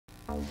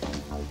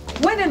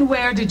When and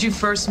where did you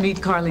first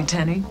meet Carly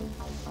Tenney?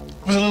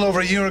 It was a little over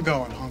a year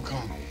ago in Hong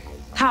Kong.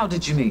 How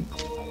did you meet?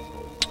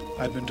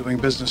 I'd been doing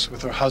business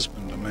with her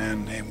husband, a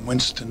man named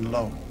Winston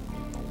Lowe.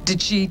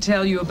 Did she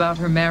tell you about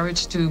her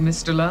marriage to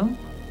Mr. Lowe?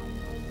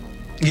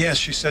 Yes,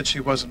 she said she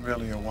wasn't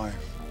really a wife.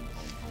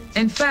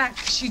 In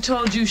fact, she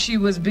told you she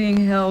was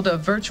being held a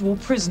virtual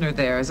prisoner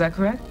there, is that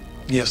correct?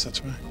 Yes,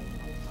 that's right.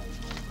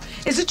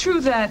 Is it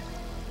true that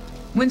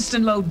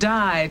Winston Lowe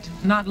died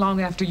not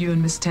long after you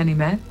and Miss Tenney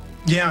met?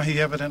 Yeah, he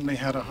evidently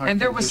had a heart And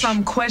there was condition.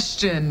 some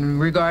question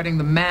regarding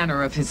the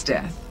manner of his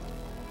death.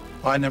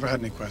 I never had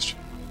any question.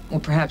 Well,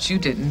 perhaps you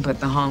didn't, but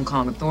the Hong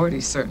Kong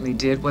authorities certainly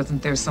did.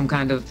 Wasn't there some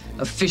kind of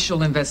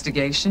official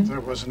investigation? There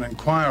was an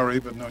inquiry,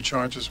 but no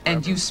charges were And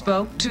ever you filed.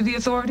 spoke to the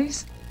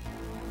authorities?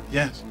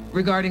 Yes.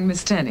 Regarding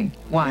Miss Tenney?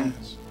 Why?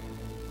 Yes.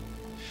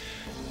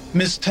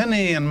 Miss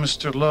Tenney and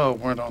Mr. Lowe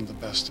weren't on the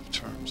best of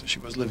terms. She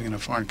was living in a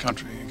foreign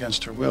country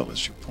against her will,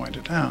 as you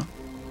pointed out.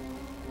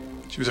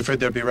 She was afraid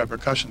there'd be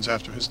repercussions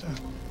after his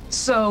death.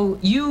 So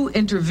you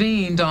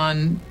intervened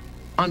on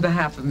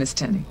behalf of Miss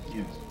Tenney?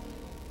 Yes.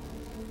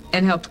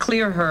 And helped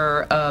clear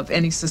her of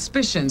any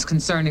suspicions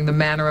concerning the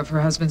manner of her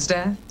husband's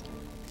death?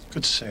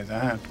 Could say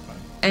that, but...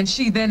 And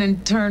she then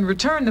in turn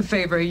returned the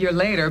favor a year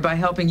later by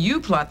helping you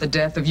plot the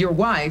death of your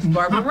wife,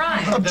 Barbara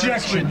Ryan.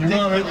 Objection, Your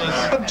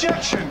Honor.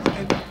 Objection!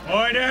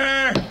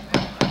 Order!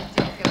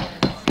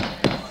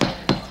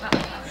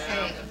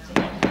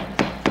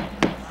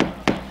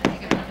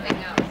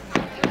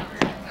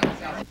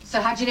 So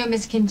how'd you know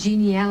Miss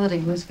Congeniality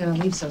was going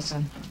to leave so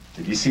soon?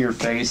 Did you see her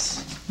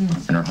face?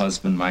 And her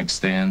husband, Mike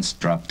Stans,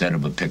 dropped dead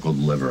of a pickled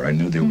liver. I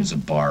knew there was a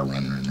bar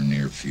runner in the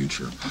near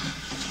future.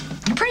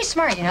 You're pretty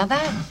smart, you know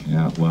that?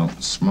 Yeah, well,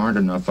 smart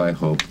enough, I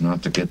hope,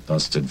 not to get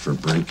busted for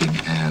breaking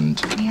and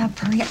Hurry up,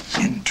 hurry up.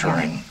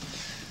 entering.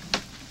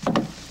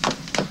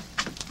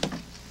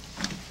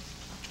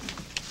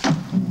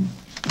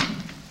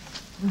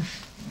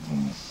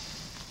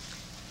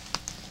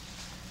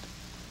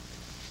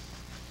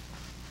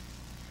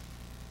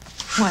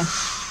 What?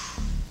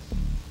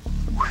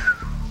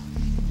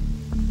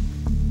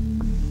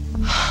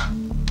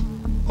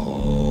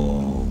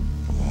 Oh,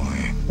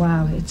 boy.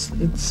 Wow,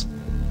 it's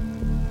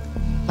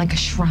like a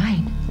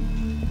shrine.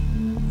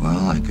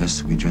 Well, I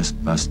guess we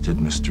just busted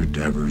Mr.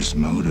 Devers'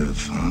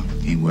 motive, huh?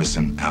 He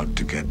wasn't out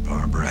to get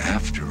Barbara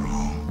after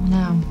all.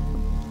 No,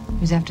 he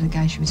was after the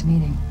guy she was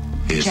meeting.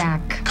 His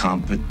Jack.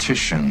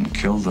 competition.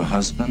 Kill the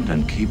husband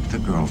and keep the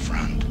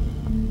girlfriend.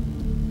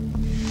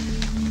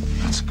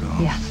 Let's go.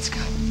 Yeah, let's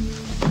go.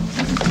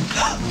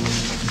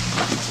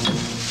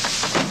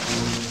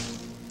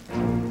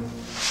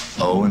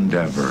 Oh,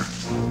 Endeavor,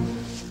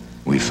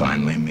 we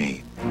finally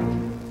meet.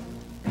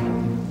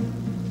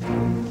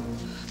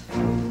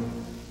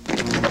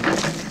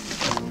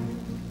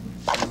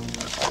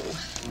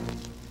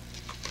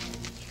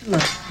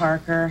 Look,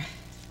 Parker.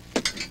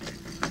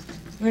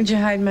 Where'd you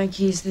hide my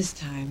keys this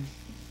time?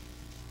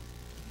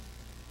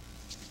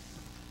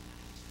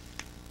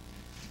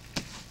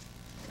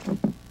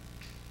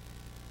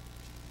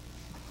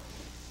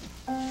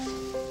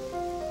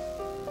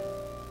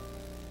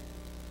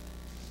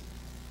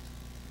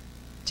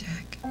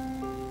 Jack.